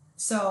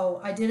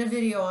 So I did a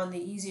video on the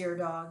easier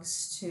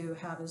dogs to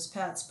have as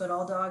pets, but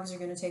all dogs are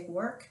going to take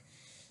work.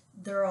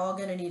 They're all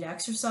going to need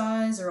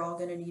exercise. They're all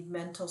going to need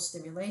mental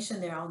stimulation.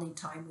 They all need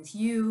time with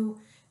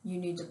you. You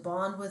need to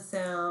bond with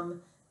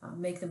them,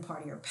 make them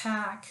part of your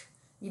pack,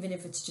 even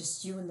if it's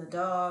just you and the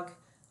dog,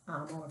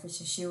 or if it's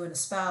just you and a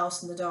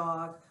spouse and the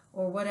dog,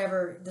 or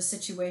whatever the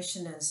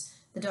situation is.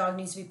 The dog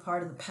needs to be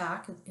part of the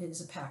pack. It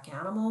is a pack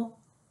animal.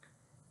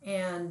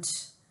 And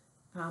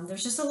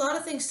there's just a lot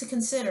of things to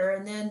consider.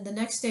 And then the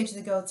next stage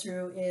they go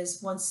through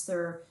is once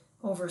they're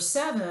over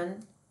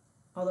 7,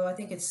 although I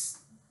think it's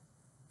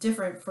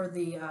different for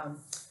the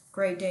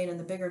Great Dane and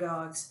the bigger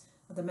dogs,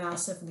 the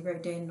Mastiff and the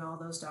Great Dane and all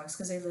those dogs,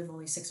 because they live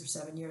only 6 or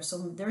 7 years. So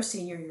their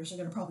senior years are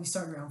going to probably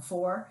start around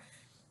 4.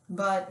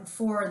 But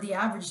for the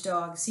average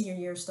dog, senior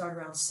years start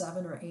around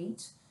 7 or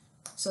 8.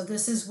 So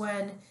this is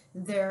when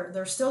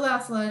they're still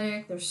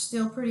athletic, they're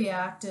still pretty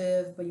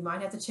active, but you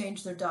might have to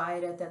change their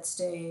diet at that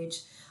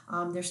stage.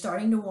 They're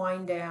starting to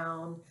wind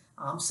down.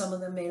 Some of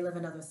them may live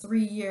another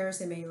 3 years,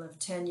 they may live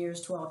 10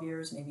 years, 12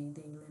 years, maybe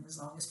they live as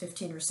long as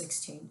 15 or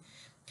 16.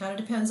 Kind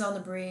of depends on the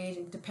breed,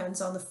 it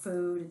depends on the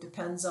food, it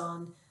depends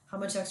on how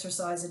much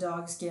exercise the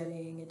dog's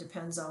getting, it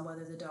depends on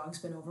whether the dog's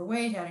been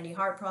overweight, had any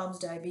heart problems,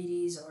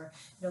 diabetes, or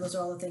those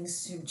are all the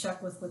things to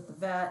check with the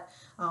vet.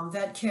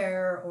 Vet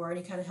care or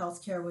any kind of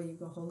health care, whether you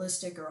go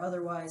holistic or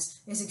otherwise,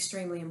 is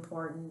extremely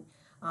important.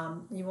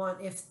 You want,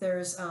 if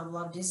there's a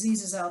lot of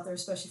diseases out there,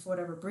 especially for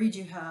whatever breed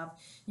you have,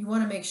 you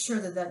want to make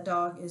sure that that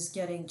dog is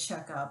getting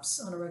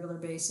checkups on a regular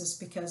basis,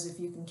 because if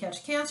you can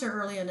catch cancer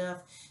early enough,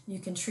 you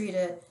can treat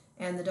it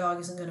and the dog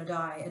isn't going to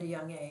die at a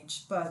young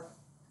age. But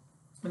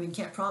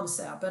can't promise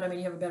that, but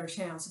you have a better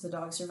chance of the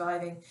dog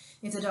surviving.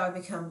 If the dog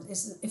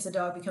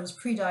becomes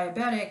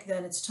pre-diabetic,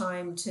 then it's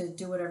time to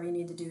do whatever you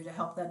need to do to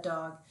help that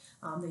dog.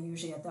 They're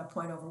usually at that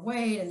point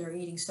overweight and they're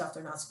eating stuff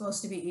they're not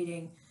supposed to be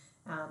eating.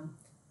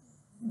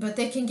 But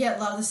they can get a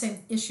lot of the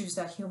same issues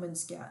that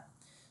humans get.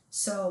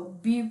 So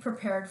be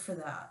prepared for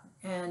that.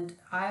 And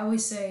I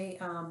always say,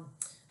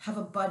 have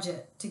a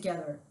budget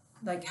together.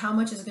 Like, how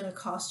much is it going to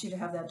cost you to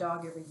have that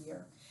dog every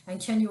year?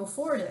 And can you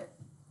afford it?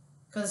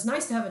 Because it's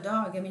nice to have a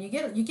dog. You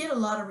get a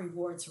lot of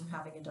rewards from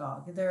having a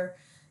dog. They're,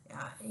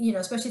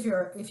 especially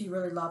if you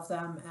really love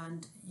them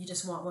and you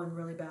just want one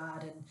really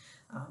bad.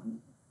 And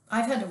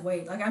I've had to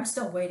wait. Like, I'm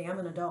still waiting. I'm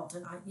an adult,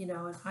 and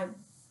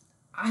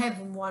I have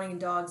been wanting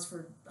dogs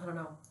for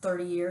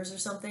 30 years or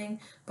something.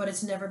 But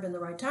it's never been the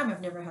right time.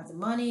 I've never had the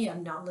money.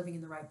 I'm not living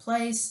in the right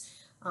place.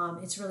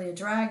 It's really a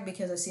drag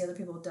because I see other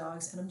people with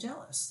dogs and I'm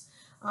jealous.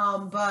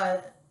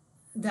 But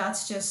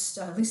that's just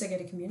at least I get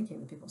to communicate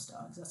with people's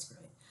dogs. That's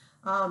great.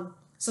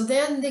 So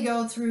then they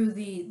go through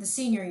the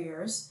senior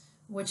years,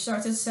 which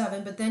starts at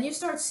 7, but then you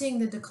start seeing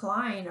the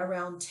decline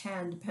around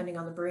 10, depending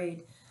on the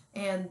breed,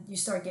 and you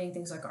start getting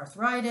things like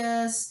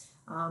arthritis.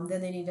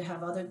 Then they need to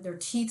have their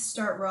teeth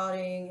start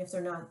rotting if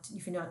you're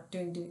not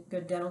doing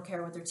good dental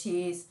care with their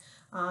teeth.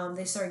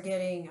 They start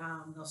getting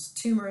those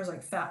tumors,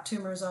 like fat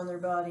tumors on their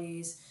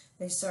bodies.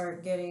 They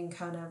start getting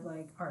kind of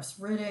like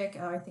arthritic.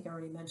 I think I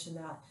already mentioned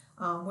that,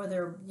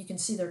 where you can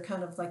see they're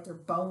kind of like their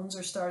bones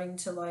are starting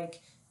to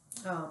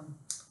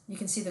you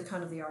can see the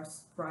kind of the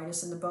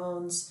arthritis in the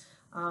bones.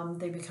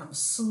 They become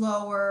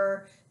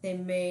slower. They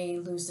may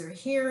lose their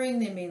hearing.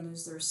 They may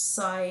lose their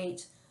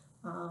sight.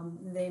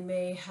 They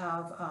may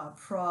have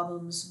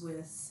problems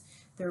with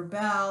their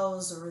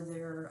bowels, or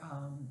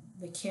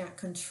they can't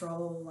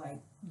control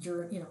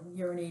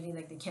urinating.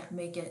 Like, they can't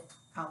make it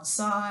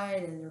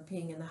outside, and they're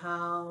peeing in the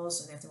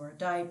house, and they have to wear a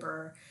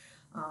diaper.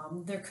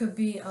 There could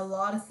be a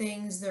lot of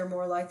things. They're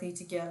more likely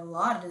to get a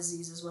lot of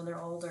diseases when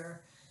they're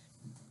older.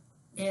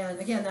 And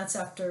again,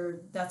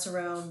 that's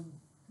around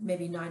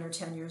maybe 9 or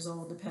 10 years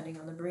old, depending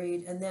on the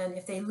breed. And then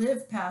if they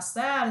live past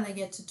that and they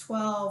get to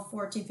 12,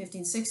 14,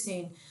 15,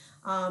 16,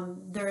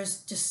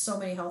 there's just so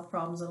many health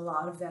problems and a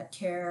lot of vet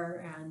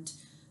care. And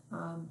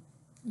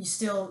you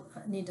still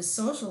need to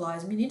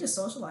socialize. You need to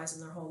socialize in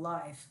their whole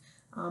life.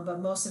 But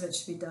most of it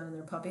should be done in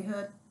their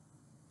puppyhood.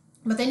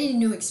 But they need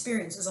new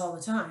experiences all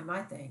the time,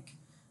 I think.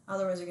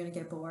 Otherwise, they're going to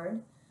get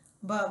bored.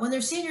 But when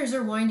they're seniors,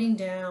 they're winding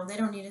down. They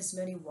don't need as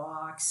many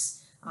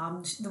walks.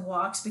 The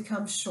walks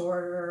become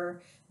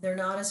shorter. They're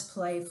not as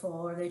playful,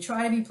 or they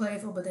try to be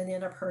playful, but then they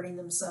end up hurting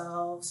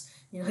themselves.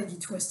 You know, like you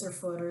twist their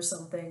foot or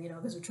something, you know,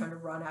 because they're trying to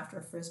run after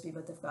a frisbee,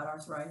 but they've got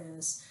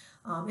arthritis.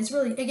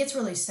 It gets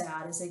really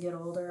sad as they get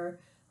older.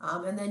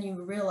 And then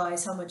you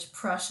realize how much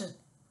precious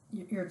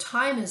your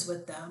time is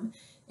with them.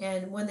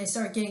 And when they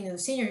start getting to the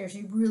senior years,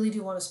 you really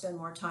do want to spend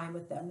more time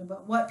with them.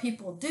 But what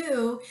people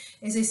do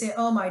is they say,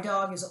 oh, my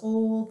dog is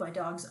old, my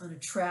dog's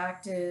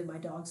unattractive, my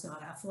dog's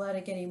not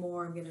athletic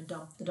anymore, I'm going to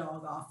dump the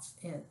dog off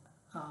in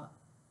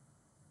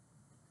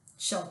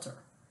shelter.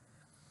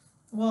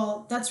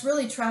 Well, that's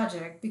really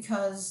tragic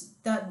because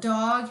that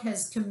dog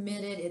has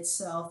committed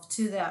itself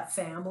to that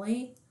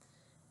family,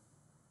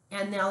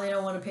 and now they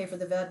don't want to pay for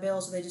the vet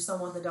bill, so they just don't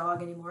want the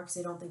dog anymore because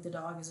they don't think the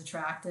dog is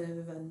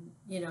attractive. And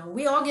you know,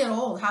 we all get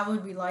old. How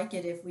would we like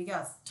it if we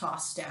got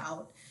tossed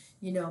out,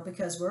 you know,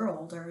 because we're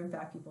older? In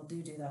fact, people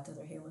do that to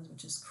their humans,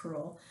 which is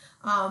cruel.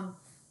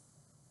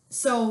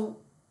 So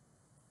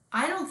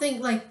I don't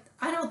think like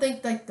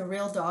the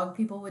real dog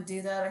people would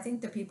do that. I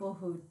think the people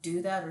who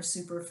do that are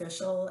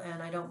superficial,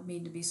 and I don't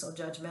mean to be so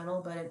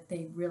judgmental, but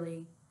they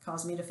really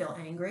cause me to feel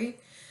angry.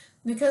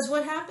 Because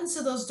what happens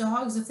to those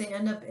dogs if they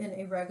end up in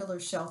a regular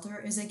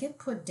shelter is they get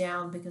put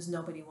down because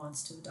nobody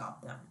wants to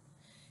adopt them.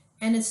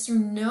 And it's through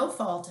no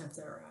fault of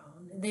their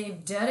own.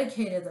 They've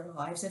dedicated their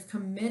lives, they've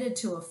committed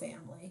to a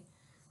family,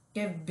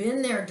 they've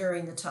been there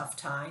during the tough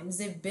times,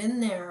 they've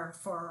been there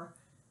for,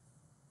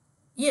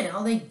 you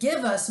know, they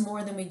give us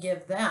more than we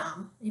give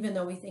them, even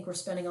though we think we're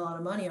spending a lot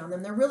of money on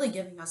them. They're really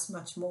giving us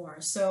much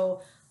more.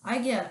 So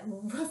I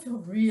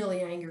feel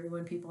really angry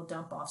when people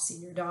dump off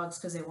senior dogs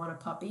because they want a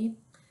puppy.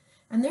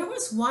 And there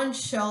was one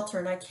shelter,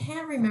 and I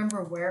can't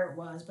remember where it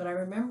was, but I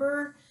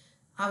remember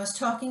I was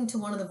talking to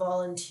one of the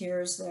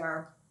volunteers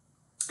there,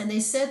 and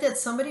they said that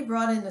somebody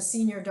brought in a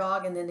senior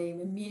dog, and then they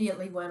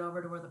immediately went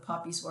over to where the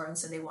puppies were and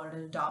said they wanted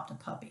to adopt a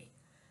puppy.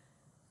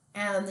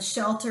 And the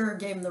shelter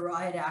gave them the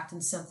riot act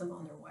and sent them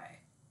on their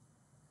way.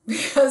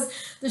 Because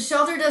the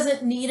shelter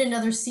doesn't need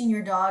another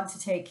senior dog to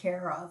take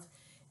care of.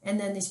 And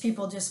then these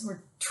people just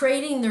were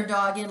trading their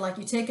dog in like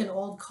you take an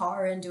old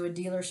car into a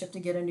dealership to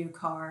get a new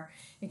car,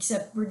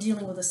 except we're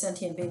dealing with a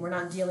sentient being. We're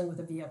not dealing with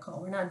a vehicle.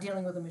 We're not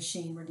dealing with a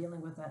machine. We're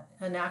dealing with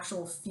an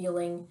actual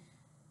feeling,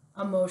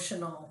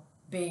 emotional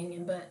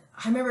being. But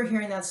I remember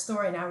hearing that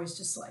story, and I was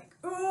just like,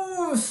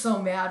 ooh,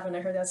 so mad when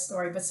I heard that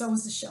story. But so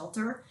was the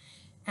shelter.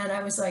 And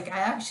I was like, I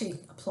actually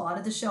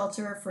applauded the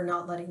shelter for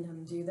not letting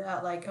them do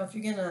that. Like, oh, if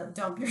you're going to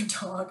dump your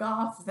dog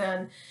off,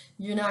 then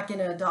you're not going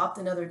to adopt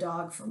another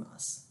dog from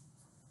us.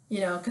 You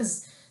know,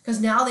 because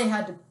now they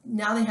had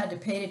to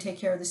pay to take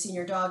care of the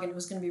senior dog, and it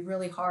was going to be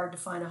really hard to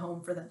find a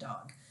home for that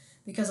dog,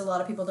 because a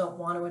lot of people don't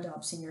want to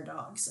adopt senior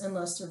dogs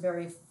unless they're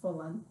very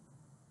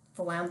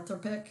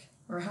philanthropic,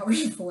 or how are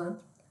you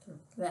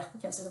I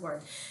can't say the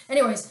word.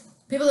 Anyways,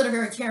 people that are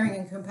very caring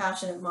and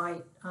compassionate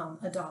might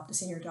adopt a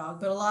senior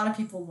dog, but a lot of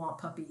people want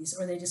puppies,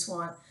 or they just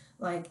want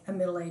like a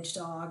middle-aged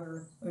dog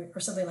or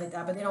something like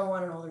that, but they don't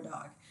want an older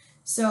dog.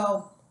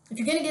 So if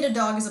you're going to get a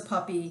dog as a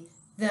puppy,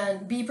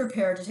 then be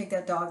prepared to take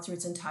that dog through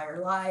its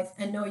entire life,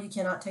 and know you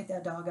cannot take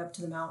that dog up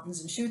to the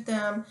mountains and shoot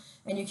them,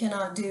 and you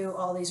cannot do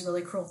all these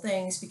really cruel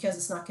things because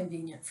it's not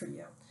convenient for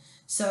you.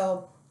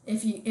 So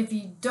if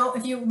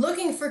you're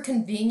looking for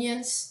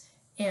convenience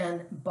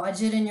and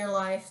budget in your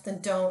life,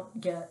 then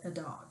don't get a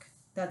dog.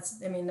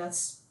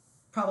 That's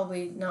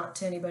probably not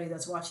to anybody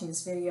that's watching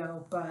this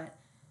video, but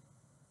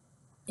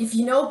if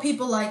you know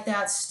people like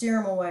that,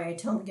 steer them away.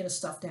 Tell them to get a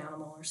stuffed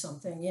animal or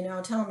something, you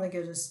know, tell them to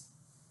go just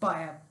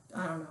buy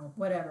I don't know,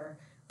 whatever.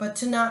 But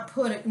to not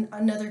put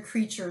another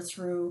creature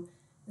through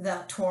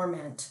that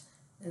torment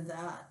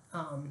that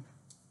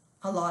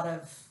a lot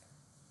of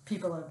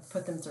people have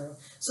put them through.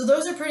 So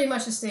those are pretty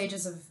much the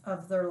stages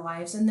of their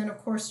lives. And then, of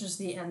course, there's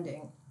the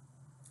ending.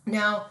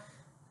 Now,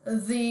 I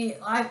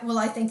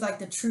think like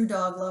the true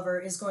dog lover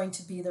is going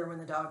to be there when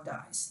the dog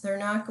dies. They're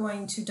not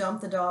going to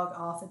dump the dog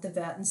off at the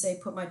vet and say,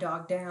 put my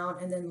dog down,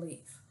 and then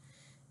leave.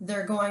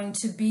 They're going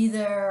to be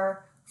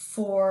there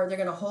they're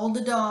going to hold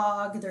the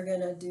dog, they're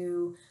going to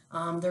do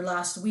their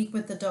last week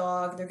with the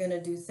dog, they're going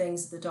to do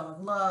things the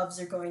dog loves,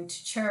 they're going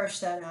to cherish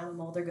that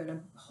animal, they're going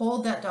to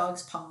hold that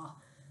dog's paw.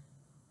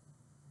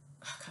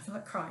 Oh, I feel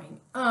like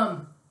crying.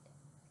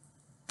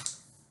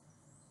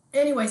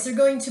 Anyways, they're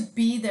going to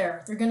be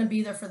there. They're going to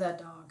be there for that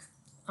dog.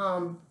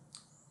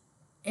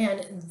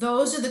 And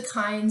that's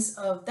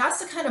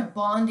the kind of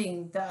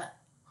bonding that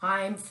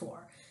I'm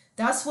for.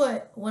 That's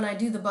what, when I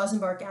do the Buzz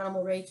and Bark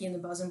Animal Reiki and the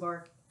Buzz and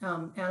Bark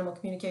animal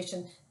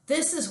communication,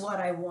 this is what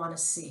I want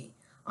to see.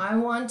 I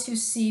want to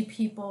see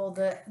people,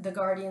 the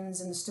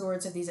guardians and the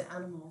stewards of these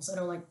animals. I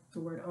don't like the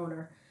word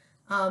owner.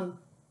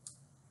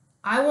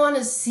 I want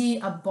to see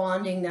a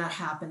bonding that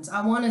happens.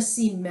 I want to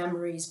see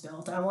memories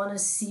built. I want to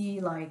see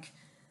like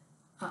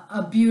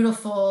a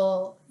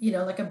beautiful,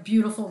 like a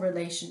beautiful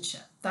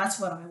relationship. That's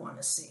what I want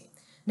to see.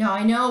 Now,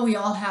 I know we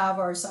all have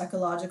our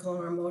psychological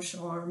and our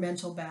emotional and our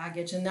mental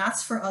baggage, and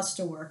that's for us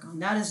to work on.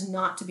 That is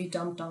not to be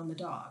dumped on the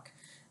dog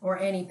or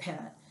any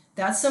pet.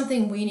 That's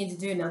something we need to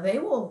do. Now, they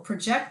will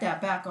project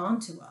that back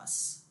onto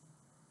us,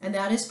 and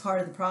that is part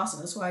of the process.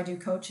 That's why I do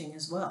coaching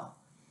as well.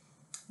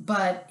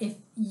 But if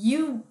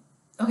you,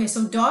 okay,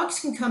 so dogs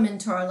can come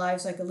into our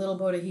lives like a little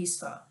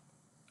Bodhisattva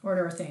or an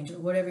earth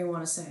angel, whatever you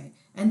want to say,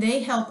 and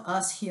they help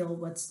us heal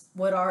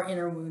what our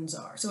inner wounds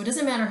are. So it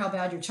doesn't matter how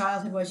bad your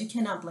childhood was, you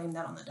cannot blame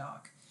that on the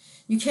dog.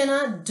 You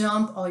cannot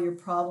dump all your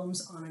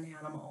problems on an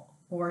animal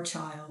or a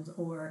child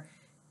or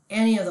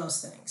any of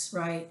those things,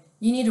 right?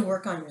 You need to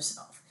work on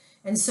yourself.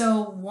 And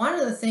so one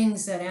of the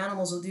things that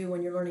animals will do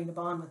when you're learning to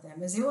bond with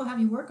them is they will have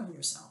you work on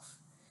yourself.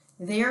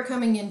 They are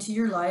coming into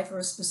your life for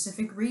a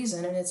specific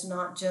reason, and it's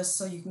not just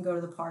so you can go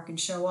to the park and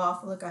show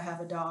off, look, I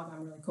have a dog,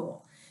 I'm really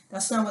cool.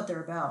 That's not what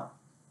they're about.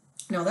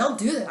 Now, they'll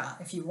do that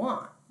if you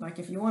want. Like,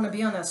 if you want to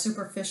be on that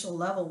superficial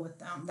level with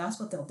them, that's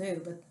what they'll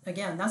do. But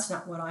again, that's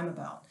not what I'm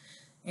about.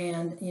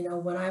 And, you know,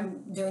 when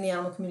I'm doing the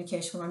animal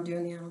communication, when I'm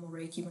doing the animal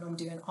Reiki, when I'm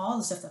doing all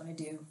the stuff that I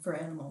do for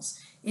animals,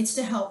 it's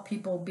to help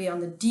people be on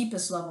the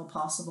deepest level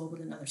possible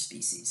with another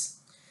species.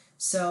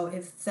 So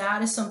if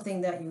that is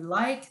something that you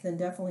like, then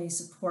definitely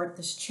support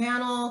this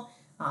channel.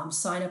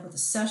 Sign up with a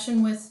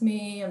session with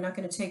me. I'm not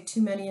going to take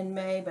too many in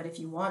May, but if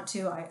you want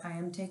to, I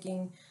am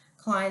taking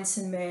clients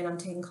in May, and I'm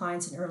taking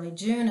clients in early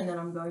June, and then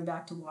I'm going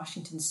back to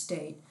Washington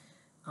State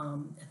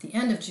at the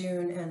end of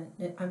June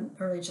and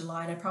early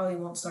July, and I probably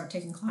won't start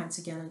taking clients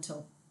again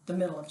until the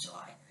middle of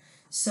July.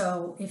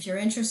 So if you're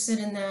interested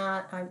in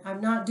that,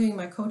 I'm not doing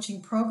my coaching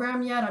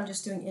program yet. I'm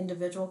just doing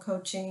individual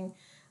coaching.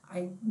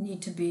 I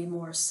need to be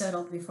more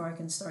settled before I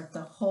can start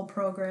the whole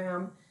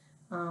program.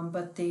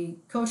 But the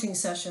coaching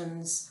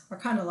sessions are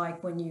kind of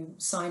like when you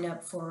sign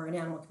up for an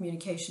animal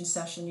communication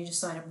session. You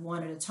just sign up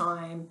one at a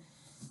time.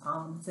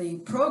 The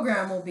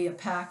program will be a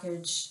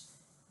package,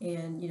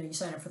 and you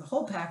sign up for the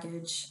whole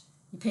package,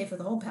 you pay for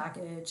the whole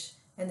package,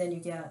 and then you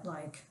get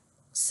like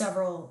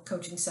several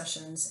coaching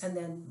sessions, and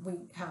then we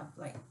have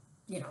like,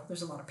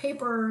 there's a lot of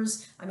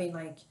papers,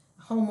 like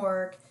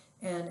homework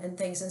and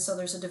things, and so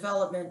there's a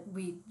development.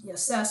 We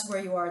assess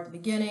where you are at the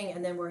beginning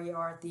and then where you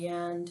are at the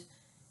end,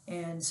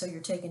 and so you're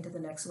taken to the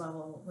next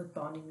level with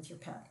bonding with your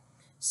pet.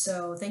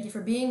 So thank you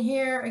for being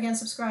here. Again,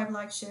 subscribe,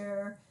 like,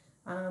 share,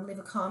 leave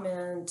a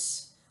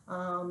comment.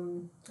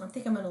 I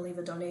think I'm going to leave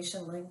a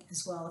donation link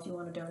as well if you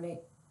want to donate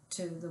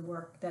to the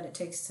work that it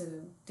takes to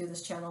do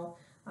this channel.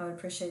 I would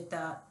appreciate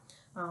that.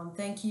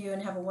 Thank you,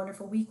 and have a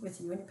wonderful week with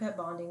you and your pet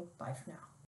bonding. Bye for now.